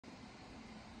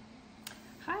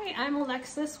Hi, I'm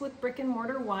Alexis with Brick and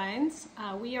Mortar Wines.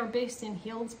 We are based in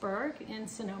Healdsburg in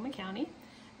Sonoma County,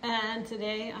 and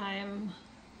today I'm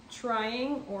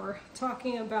trying or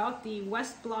talking about the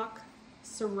West Block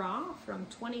Syrah from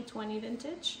 2020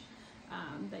 vintage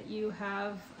that you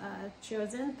have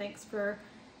chosen. Thanks for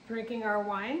drinking our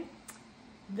wine.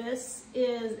 This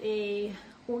is a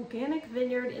organic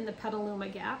vineyard in the Petaluma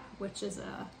Gap, which is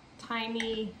a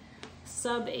tiny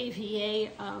sub-AVA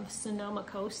of Sonoma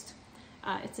Coast.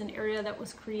 It's an area that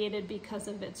was created because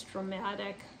of its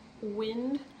dramatic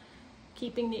wind,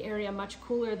 keeping the area much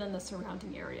cooler than the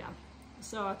surrounding area.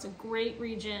 So it's a great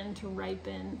region to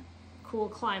ripen cool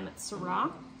climate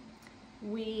Syrah.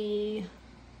 We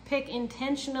pick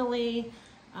intentionally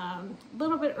a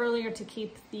little bit earlier to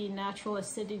keep the natural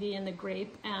acidity in the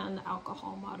grape and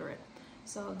alcohol moderate.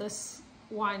 So this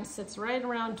wine sits right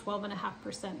around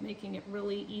 12.5%, making it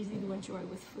really easy to enjoy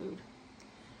with food.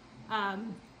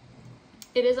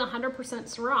 It is 100%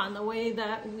 Syrah, and the way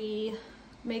that we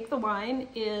make the wine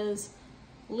is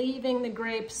leaving the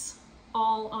grapes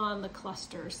all on the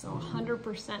clusters, so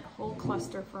 100% whole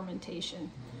cluster fermentation.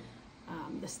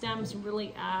 The stems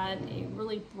really add a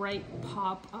really bright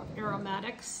pop of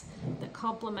aromatics that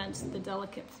complements the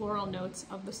delicate floral notes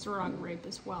of the Syrah grape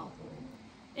as well.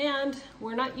 And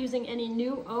we're not using any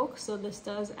new oak, so this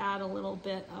does add a little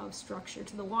bit of structure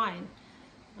to the wine.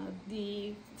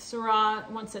 The Syrah,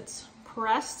 once it's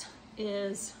pressed,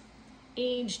 is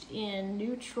aged in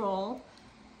neutral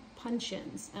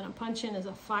puncheons, and a puncheon is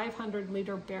a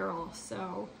 500-liter barrel,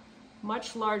 so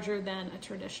much larger than a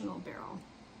traditional barrel.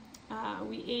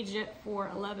 We age it for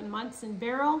 11 months in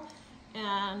barrel,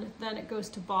 and then it goes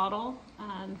to bottle,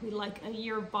 and we like a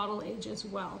year bottle age as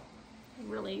well. It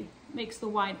really makes the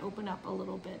wine open up a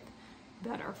little bit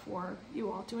better for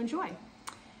you all to enjoy.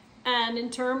 And in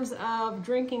terms of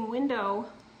drinking window,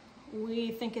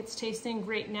 we think it's tasting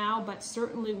great now, but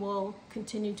certainly will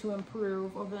continue to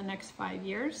improve over the next 5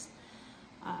 years.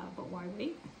 But why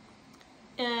wait?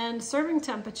 And serving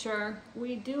temperature,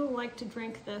 we do like to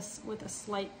drink this with a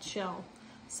slight chill.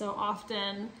 So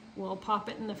often we'll pop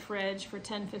it in the fridge for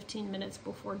 10-15 minutes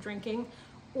before drinking,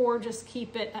 or just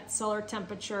keep it at cellar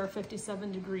temperature,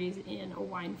 57 degrees, in a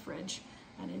wine fridge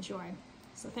and enjoy.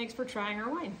 So thanks for trying our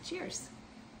wine. Cheers.